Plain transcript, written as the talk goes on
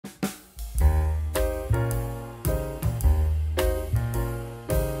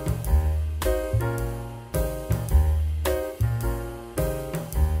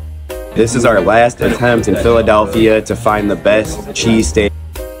This is our last attempt in Philadelphia to find the best cheesesteak.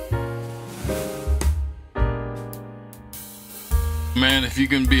 Man, if you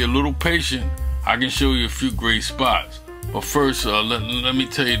can be a little patient, I can show you a few great spots. But first, let me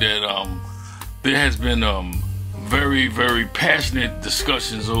tell you that there has been very, very passionate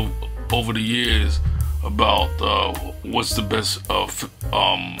discussions over the years about what's the best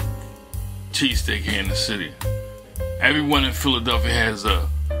cheesesteak here in the city. Everyone in Philadelphia has a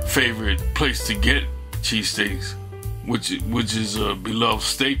favorite place to get cheesesteaks, which is a beloved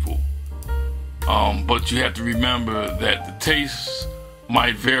staple. But you have to remember that the tastes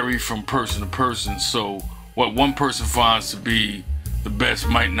might vary from person to person. So what one person finds to be the best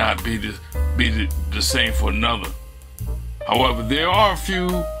might not be the same for another. However, there are a few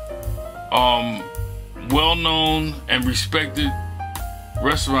well-known and respected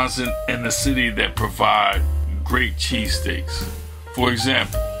restaurants in the city that provide great cheesesteaks. For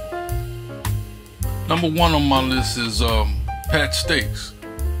example, number one on my list is Pat's Steaks.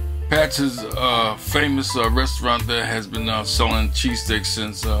 Pat's is a famous restaurant that has been selling cheesesteaks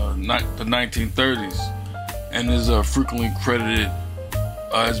since the 1930s and is frequently credited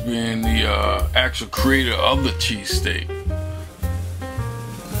as being the actual creator of the cheesesteak.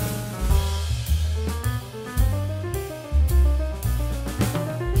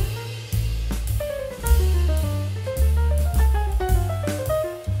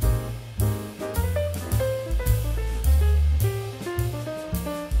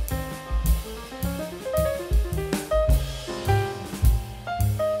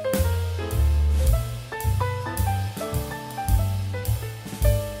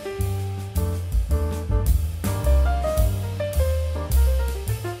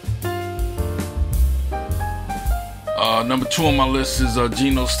 Number two on my list is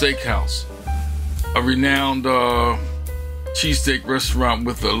Geno's Steakhouse, a renowned cheesesteak restaurant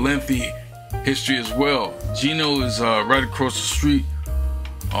with a lengthy history as well. Geno is right across the street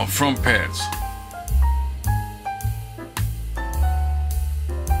from Pat's.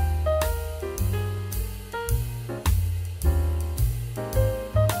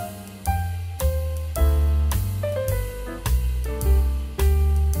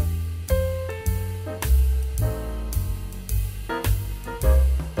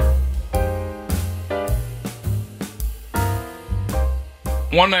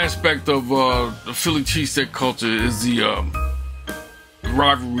 One aspect of the Philly cheesesteak culture is the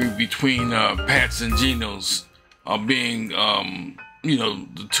rivalry between Pat's and Geno's, being you know,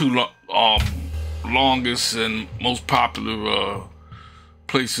 the two longest and most popular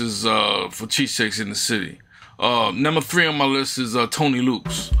places for cheesesteaks in the city. Number three on my list is Tony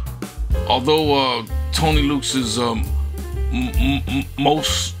Luke's. Although Tony Luke's is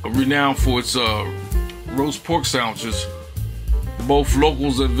most renowned for its roast pork sandwiches, both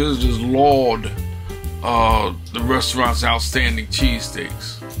locals and visitors laud the restaurant's outstanding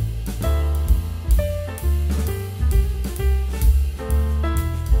cheesesteaks.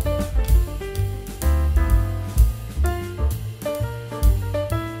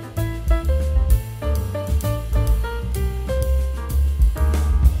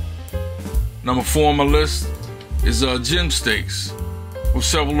 Number four on my list is Jim's Steaks. With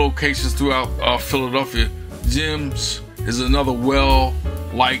several locations throughout Philadelphia, Jim's is another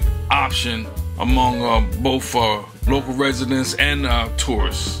well-liked option among both local residents and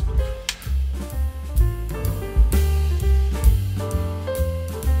tourists.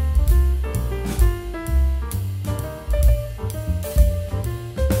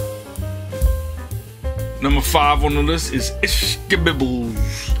 Number five on the list is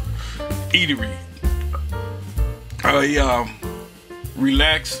Ishkabibbles Eatery.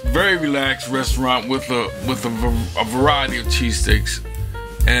 Very relaxed restaurant with a variety of cheesesteaks,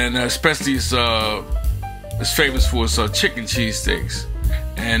 and especially it's famous for its chicken cheesesteaks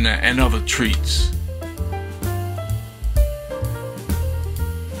and other treats.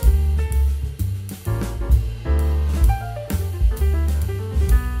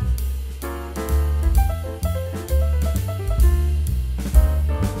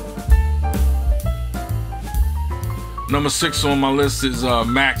 Number six on my list is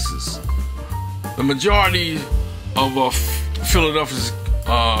Max's. The majority of Philadelphians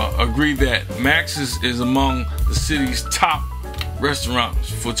agree that Max's is among the city's top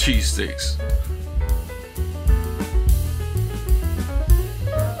restaurants for cheesesteaks.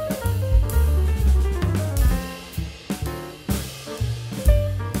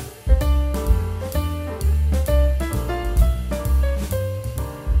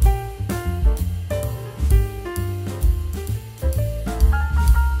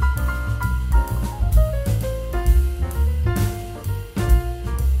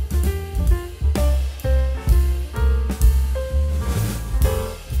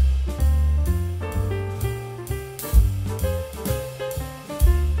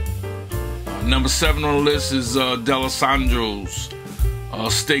 Number 7 on the list is D'Alessandro's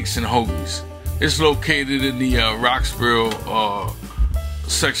Steaks and Hoagies. It's located in the Roxborough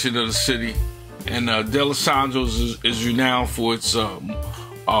section of the city, and D'Alessandro's is renowned for its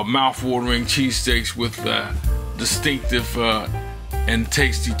mouth-watering cheesesteaks with distinctive and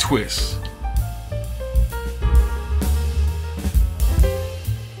tasty twists.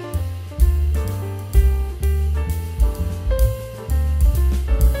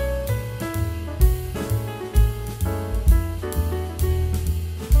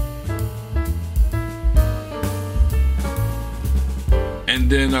 And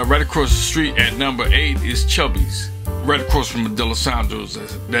then right across the street at number 8 is Chubby's, right across from D'Alessandro's,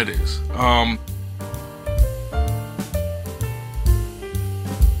 that is.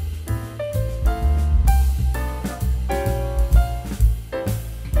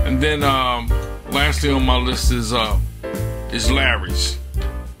 And then lastly on my list is Larry's.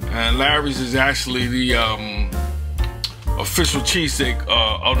 And Larry's is actually the official cheesesteak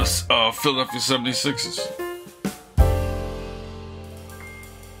of the Philadelphia 76ers.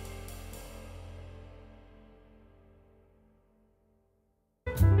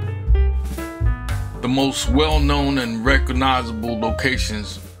 The most well-known and recognizable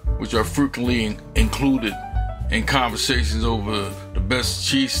locations, which are frequently included in conversations over the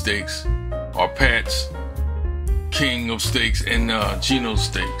best cheesesteaks, are Pat's, King of Steaks, and Geno's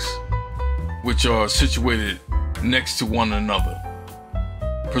Steaks, which are situated next to one another.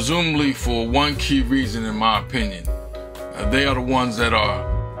 Presumably for one key reason, in my opinion. They are the ones that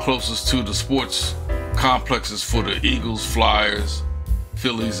are closest to the sports complexes for the Eagles, Flyers,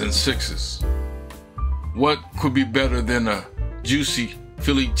 Phillies, and Sixers. What could be better than a juicy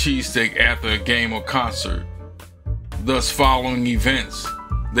Philly cheesesteak after a game or concert? Thus, following events,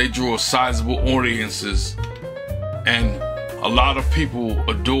 they draw sizable audiences, and a lot of people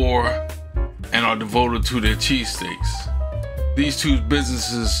adore and are devoted to their cheesesteaks. These two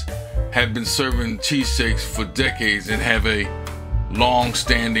businesses have been serving cheesesteaks for decades and have a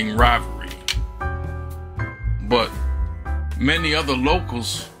long-standing rivalry. But many other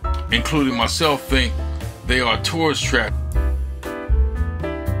locals, including myself, think they are a tourist trap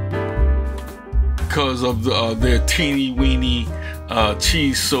because of their teeny-weeny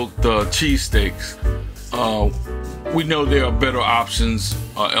cheese-soaked cheesesteaks. We know there are better options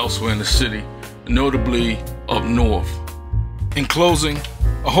elsewhere in the city, notably up north. In closing,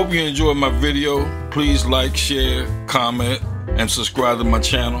 I hope you enjoyed my video. Please like, share, comment, and subscribe to my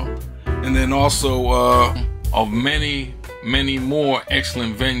channel. And then also of many more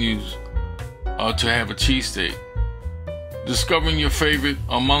excellent venues to have a cheesesteak. Discovering your favorite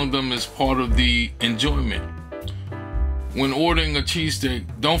among them is part of the enjoyment. When ordering a cheesesteak,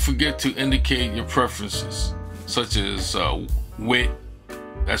 don't forget to indicate your preferences, such as wet,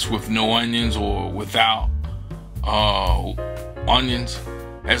 that's with no onions, or without onions,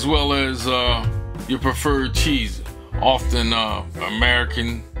 as well as your preferred cheese, often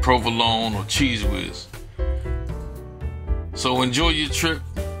American, provolone, or Cheese Whiz. So enjoy your trip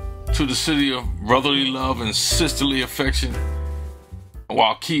to the city of brotherly love and sisterly affection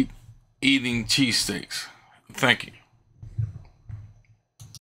while keep eating cheesesteaks. Thank you.